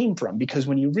stories came from, because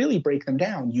when you really break them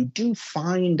down, you do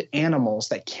find animals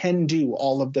that can do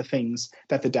all of the things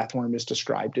that the deathworm is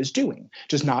described as doing,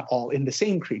 just not all in the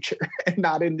same creature and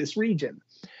not in this region.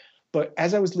 But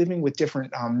as I was living with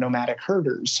different nomadic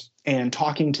herders and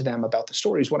talking to them about the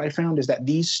stories, what I found is that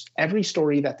every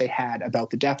story that they had about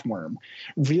the deathworm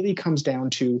really comes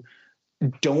down to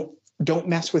don't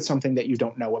mess with something that you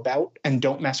don't know about, and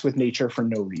don't mess with nature for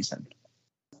no reason.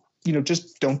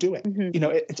 Just don't do it. Mm-hmm.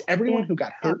 It's everyone who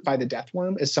got hurt by the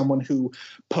deathworm is someone who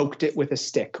poked it with a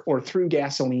stick or threw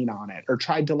gasoline on it or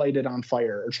tried to light it on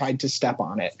fire or tried to step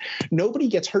on it. Nobody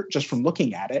gets hurt just from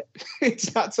looking at it.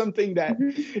 It's not something that,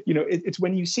 it's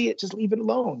when you see it, just leave it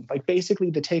alone. Like, basically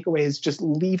the takeaway is just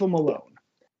leave them alone.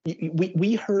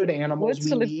 We herd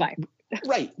animals.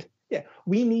 Right. Yeah.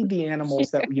 We need the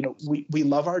animals that, we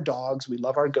love our dogs, we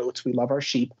love our goats, we love our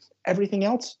sheep. Everything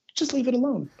else, just leave it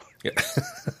alone. Yeah.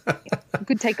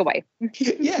 Good takeaway.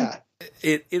 Yeah.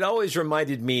 It always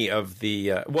reminded me of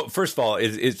the well, first of all,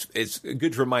 it's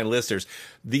good to remind listeners,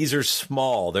 these are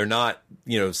small. They're not,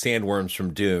 sandworms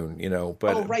from Dune,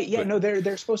 but oh, right. Yeah, no,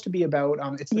 they're supposed to be about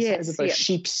it's the size of a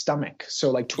sheep's stomach, so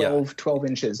like 12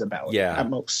 inches about at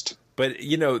most. But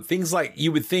things like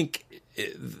you would think,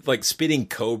 like spitting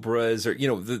cobras, or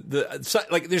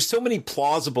there's so many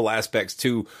plausible aspects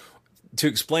to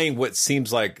explain what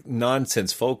seems like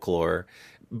nonsense folklore,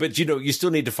 but you still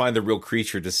need to find the real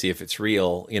creature to see if it's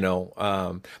real. I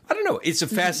don't know. It's a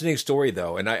fascinating story,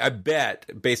 though, and I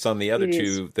bet, based on the other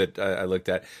two that I looked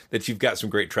at, that you've got some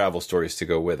great travel stories to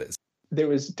go with it. There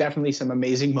was definitely some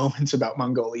amazing moments about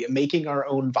Mongolia, making our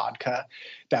own vodka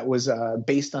that was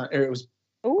based on, or it was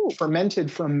fermented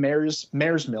from mare's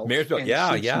milk. Mare's milk,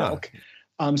 yeah. Milk.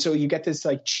 So you get this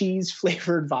like cheese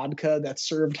flavored vodka that's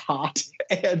served hot,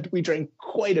 and we drank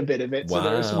quite a bit of it. Wow. So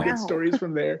there are some good stories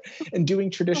from there. And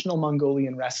doing traditional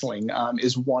Mongolian wrestling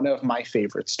is one of my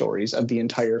favorite stories of the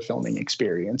entire filming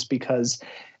experience, because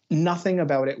nothing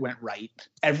about it went right.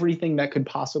 Everything that could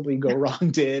possibly go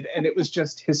wrong did, and it was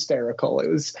just hysterical. It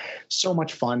was so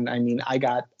much fun. I mean, I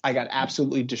got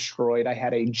absolutely destroyed. I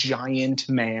had a giant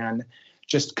man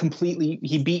just completely,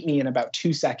 he beat me in about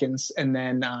 2 seconds. And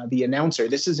then the announcer,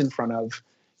 this is in front of,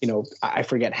 I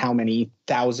forget how many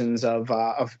thousands of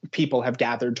people have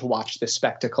gathered to watch this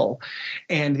spectacle.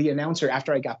 And the announcer,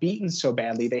 after I got beaten so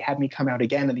badly, they had me come out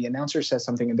again, and the announcer says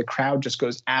something, and the crowd just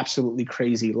goes absolutely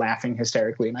crazy, laughing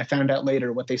hysterically. And I found out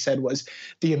later what they said was,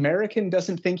 the American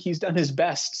doesn't think he's done his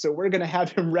best, so we're going to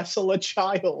have him wrestle a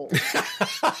child.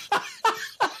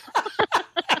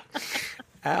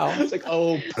 Ow. I was like,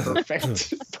 oh,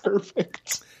 perfect.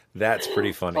 Perfect. That's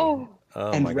pretty funny. Oh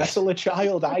and wrestle a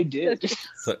child I did.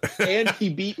 And he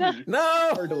beat me. No!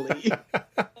 Heartily.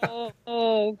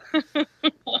 Oh,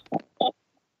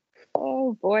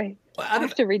 boy. Well, I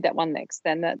have to read that one next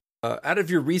then. Out of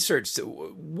your research,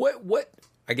 what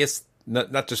I guess,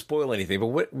 not to spoil anything,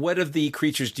 but what of the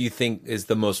creatures do you think is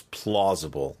the most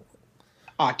plausible?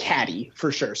 Caddy,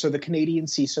 for sure. So the Canadian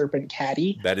sea serpent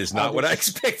caddy. That is not what I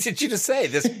expected you to say.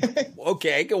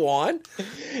 Okay, go on.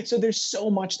 So there's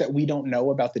so much that we don't know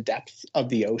about the depth of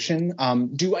the ocean.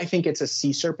 Do I think it's a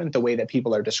sea serpent the way that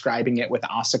people are describing it with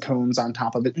ossicones on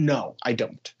top of it? No, I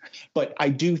don't. But I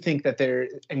do think that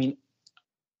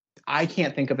I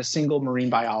can't think of a single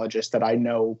marine biologist that I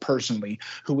know personally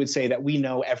who would say that we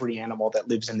know every animal that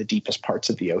lives in the deepest parts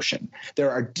of the ocean.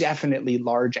 There are definitely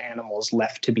large animals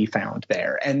left to be found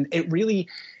there. And it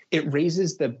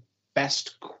raises the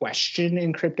best question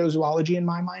in cryptozoology in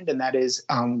my mind, and that is,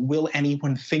 will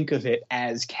anyone think of it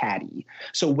as caddy?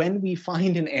 So when we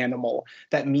find an animal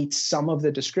that meets some of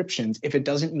the descriptions, if it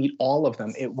doesn't meet all of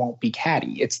them, it won't be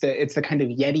caddy. It's the kind of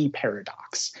Yeti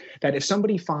paradox, that if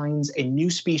somebody finds a new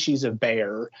species of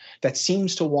bear that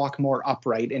seems to walk more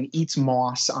upright and eats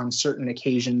moss on certain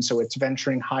occasions, so it's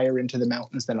venturing higher into the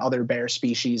mountains than other bear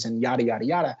species and yada, yada,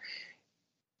 yada,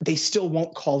 they still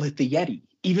won't call it the Yeti,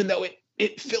 even though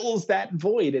it fills that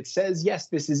void. It says, yes,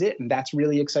 this is it. And that's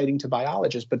really exciting to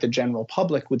biologists. But the general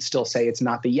public would still say it's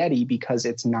not the Yeti because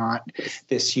it's not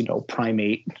this,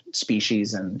 primate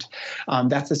species. And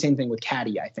that's the same thing with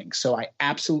caddy, I think. So I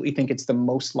absolutely think it's the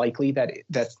most likely that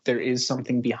there is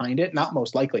something behind it. Not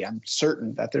most likely. I'm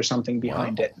certain that there's something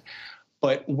behind it.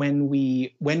 But when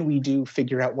we do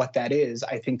figure out what that is,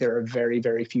 I think there are very,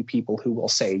 very few people who will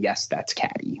say, yes, that's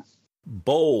caddy.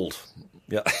 Bold.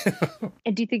 Yeah.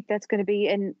 And do you think that's going to be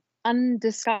an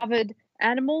undiscovered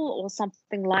animal or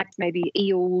something like maybe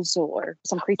eels or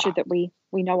some creature that we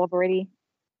know of already?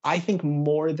 I think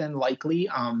more than likely,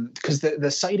 because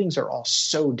the sightings are all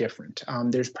so different.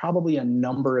 There's probably a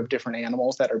number of different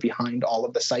animals that are behind all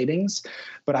of the sightings.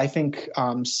 But I think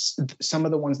some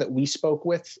of the ones that we spoke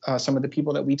with, some of the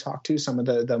people that we talked to, some of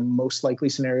the most likely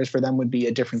scenarios for them would be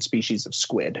a different species of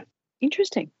squid.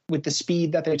 Interesting. With the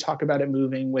speed that they talk about it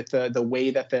moving, with the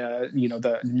way that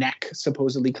the neck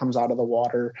supposedly comes out of the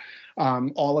water,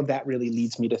 all of that really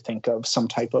leads me to think of some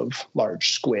type of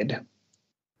large squid.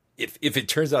 If it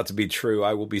turns out to be true,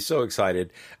 I will be so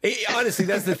excited. Honestly,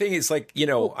 that's the thing. It's like,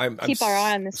 I'm keep our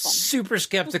eye on this one. Super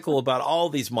skeptical about all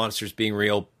these monsters being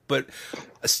real, but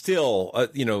still,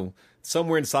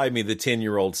 somewhere inside me, the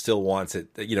 10-year-old still wants it,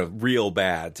 real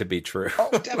bad to be true.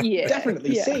 Oh,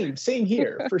 definitely. Yeah. Same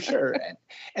here for sure.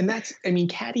 And that's,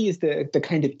 Caddy is the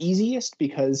kind of easiest,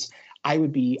 because I will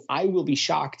be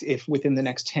shocked if within the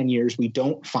next 10 years we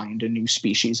don't find a new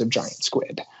species of giant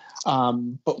squid.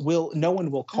 But no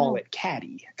one will call it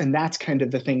Caddy, and that's kind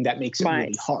of the thing that makes it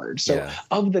really hard. So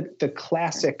of the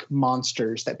classic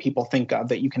monsters that people think of,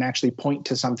 that you can actually point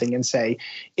to something and say,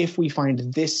 if we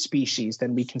find this species,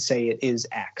 then we can say it is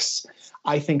X.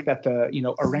 I think that the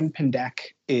Orang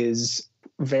Pendek is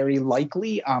very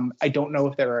likely. I don't know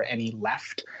if there are any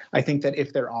left. I think that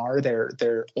if there are,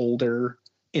 they're older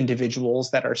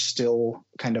individuals that are still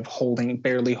kind of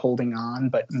barely holding on,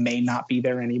 but may not be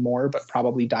there anymore, but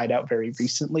probably died out very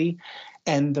recently.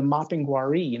 And the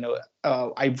Mapinguari,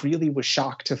 I really was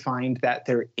shocked to find that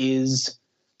there is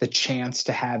the chance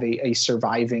to have a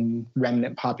surviving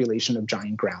remnant population of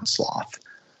giant ground sloth.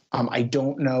 I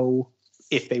don't know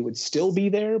if they would still be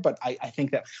there, but I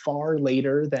think that far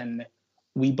later than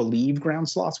we believe ground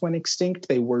sloths went extinct,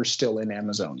 they were still in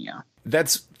Amazonia.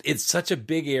 It's such a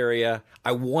big area.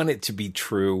 I want it to be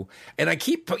true. And I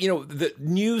keep, the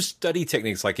new study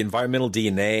techniques like environmental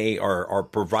DNA are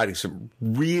providing some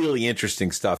really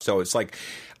interesting stuff. So it's like,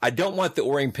 I don't want the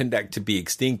Orang Pendek to be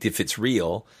extinct if it's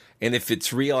real. And if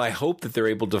it's real, I hope that they're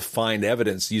able to find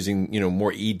evidence using,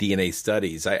 more eDNA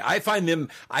studies. I find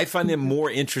them more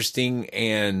interesting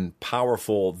and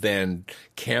powerful than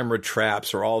camera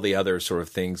traps or all the other sort of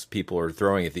things people are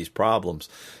throwing at these problems.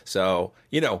 So,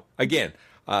 again,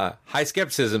 high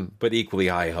skepticism, but equally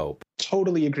high hope.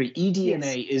 Totally agree.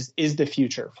 eDNA is the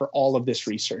future for all of this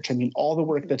research. All the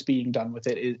work that's being done with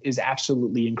it is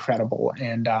absolutely incredible.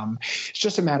 And it's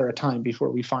just a matter of time before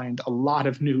we find a lot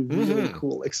of new, really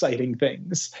cool, exciting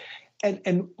things.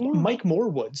 And Mike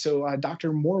Morwood, so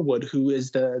Dr. Morwood, who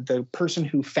is the person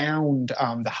who found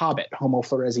the Hobbit, Homo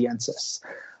floresiensis,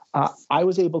 I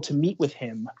was able to meet with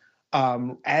him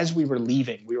as we were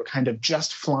leaving. We were kind of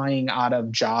just flying out of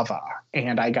Java,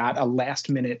 and I got a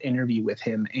last-minute interview with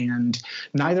him, and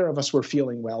neither of us were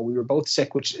feeling well. We were both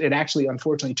sick, which it actually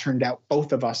unfortunately turned out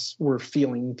both of us were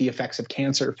feeling the effects of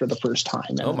cancer for the first time.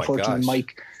 And unfortunately,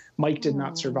 Mike did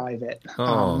not survive it.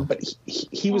 But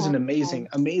he was an amazing,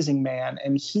 amazing man,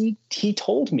 and he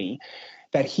told me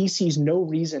that he sees no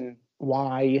reason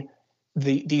why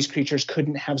these creatures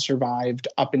couldn't have survived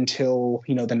up until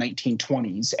the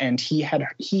 1920s, and he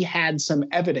had some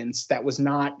evidence that was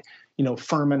not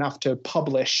firm enough to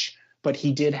publish, but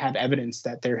he did have evidence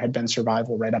that there had been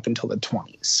survival right up until the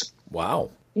 20s.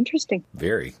 Wow, interesting.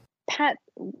 Very. Pat,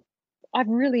 I've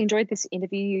really enjoyed this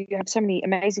interview. You have so many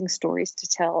amazing stories to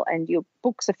tell, and your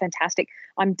books are fantastic.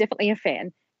 I'm definitely a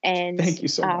fan. And thank you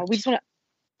so much. We just want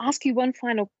to ask you one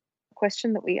final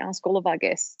question that we ask all of our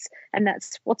guests, and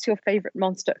that's, what's your favorite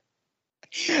monster?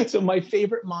 So my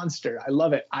favorite monster, I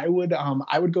love it. I would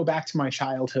go back to my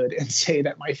childhood and say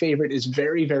that my favorite is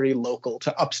very, very local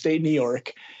to upstate New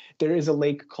York. There is a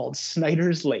lake called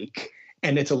Snyder's Lake,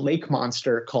 and it's a lake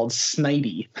monster called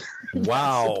Snidey.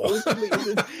 Wow.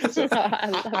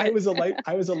 I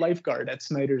was a lifeguard at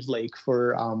Snyder's Lake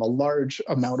for a large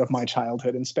amount of my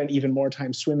childhood and spent even more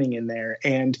time swimming in there.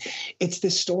 And it's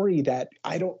this story that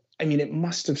it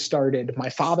must have started. My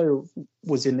father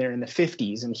was in there in the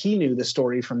 50s, and he knew the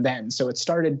story from then. So it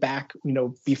started back,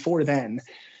 before then.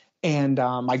 And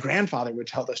my grandfather would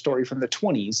tell the story from the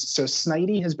 20s. So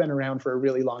Snidey has been around for a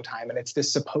really long time, and it's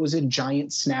this supposed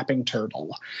giant snapping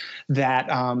turtle that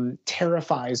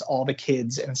terrifies all the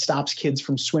kids and stops kids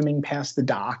from swimming past the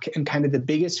dock. And kind of the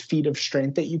biggest feat of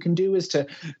strength that you can do is to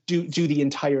do the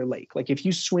entire lake. Like if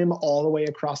you swim all the way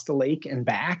across the lake and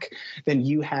back, then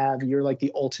you're like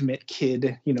the ultimate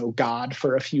kid, god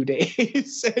for a few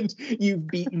days, and you've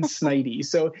beaten Snidey.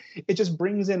 So it just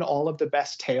brings in all of the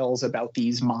best tales about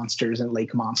these monsters and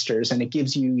lake monsters, and it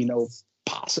gives you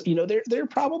possible, there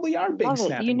probably are big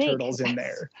snapping turtles in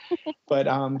there. But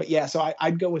yeah, so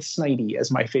I'd go with Snidey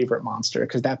as my favorite monster,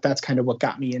 because that's kind of what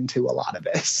got me into a lot of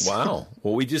this. Wow.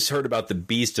 Well, we just heard about the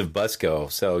Beast of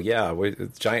Busco. So yeah,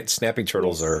 giant snapping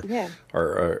turtles are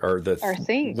our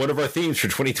theme. One of our themes for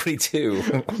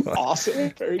 2022.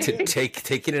 Awesome. Very good.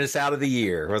 Taking us out of the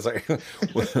year. I was like,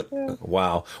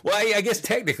 wow. Well, I guess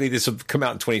technically this will come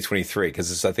out in 2023, because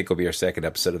this, I think, will be our second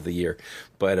episode of the year.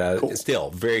 But cool.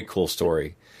 Still, very cool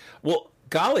story. Well,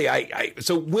 golly,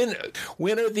 so when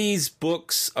are these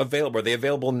books available? Are they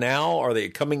available now? Are they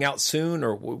coming out soon?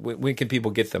 Or when can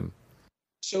people get them?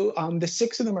 So the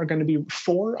 6 of them are going to be,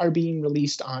 4 are being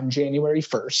released on January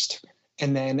 1st.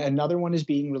 And then another one is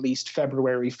being released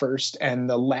February 1st. And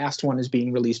the last one is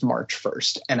being released March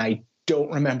 1st. And I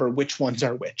don't remember which ones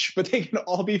are which, but they can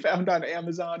all be found on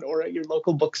Amazon or at your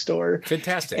local bookstore.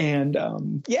 Fantastic. And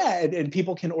and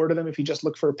people can order them if you just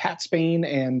look for Pat Spain,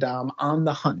 and On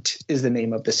the Hunt is the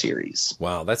name of the series.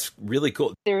 Wow, that's really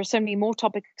cool. There are so many more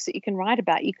topics that you can write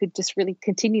about. You could just really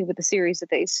continue with the series of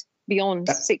these beyond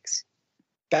 6.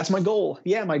 That's my goal.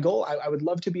 Yeah, my goal. I would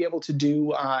love to be able to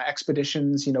do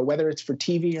expeditions, whether it's for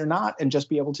TV or not, and just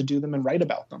be able to do them and write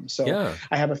about them. So yeah.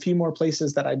 I have a few more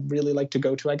places that I'd really like to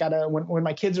go to. I gotta, when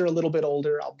my kids are a little bit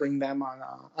older, I'll bring them on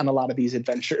a lot of these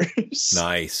adventures.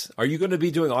 Nice. Are you going to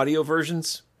be doing audio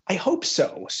versions? I hope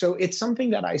so. So it's something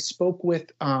that I spoke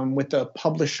with the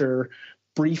publisher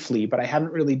briefly, but I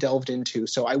haven't really delved into.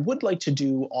 So I would like to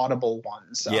do Audible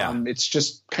ones. Yeah. It's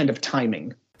just kind of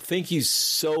timing. Thank you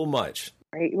so much.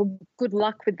 Great. Well, good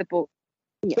luck with the book.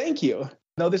 Yeah. Thank you.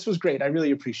 No, this was great. I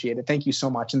really appreciate it. Thank you so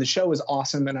much. And the show is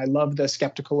awesome. And I love the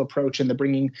skeptical approach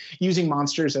and using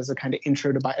monsters as a kind of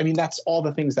intro to that's all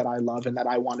the things that I love and that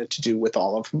I wanted to do with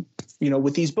all of,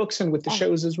 with these books and with the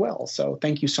shows as well. So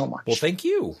thank you so much. Well, thank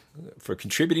you for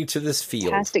contributing to this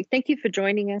field. Fantastic. Thank you for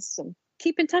joining us, and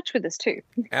keep in touch with us too.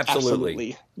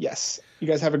 Absolutely. Yes. You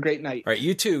guys have a great night. All right.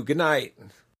 You too. Good night.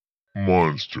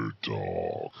 Monster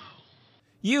Talk.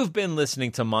 You've been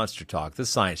listening to Monster Talk, the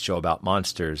science show about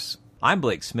monsters. I'm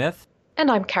Blake Smith. And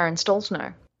I'm Karen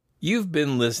Stolzno. You've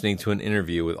been listening to an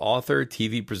interview with author,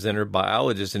 TV presenter,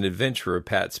 biologist, and adventurer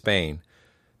Pat Spain.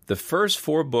 The first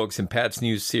 4 books in Pat's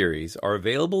new series are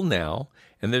available now,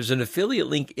 and there's an affiliate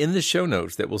link in the show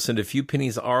notes that will send a few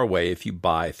pennies our way if you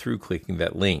buy through clicking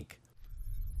that link.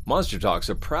 Monster Talk's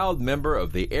a proud member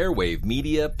of the Airwave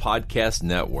Media Podcast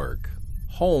Network,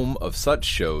 home of such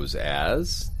shows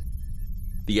as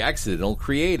The Accidental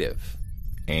Creative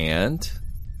and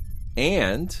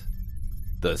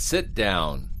The Sit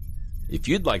Down. If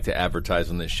you'd like to advertise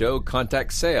on this show,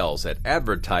 contact sales at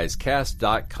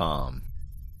advertisecast.com.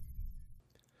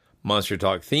 Monster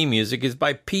Talk theme music is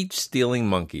by Peach Stealing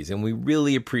Monkeys, and we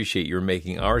really appreciate your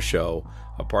making our show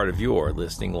a part of your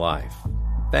listening life.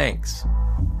 Thanks.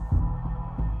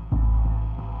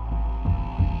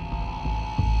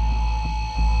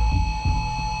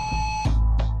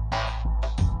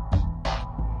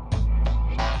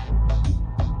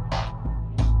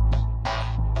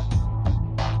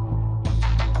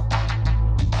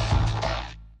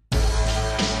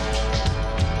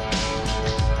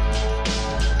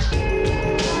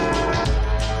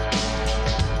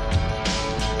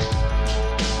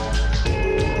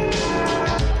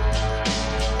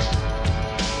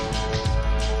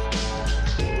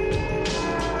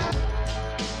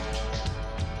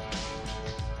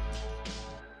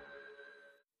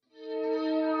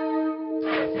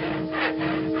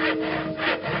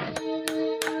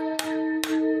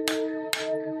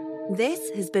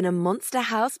 This has been a Monster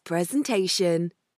House presentation.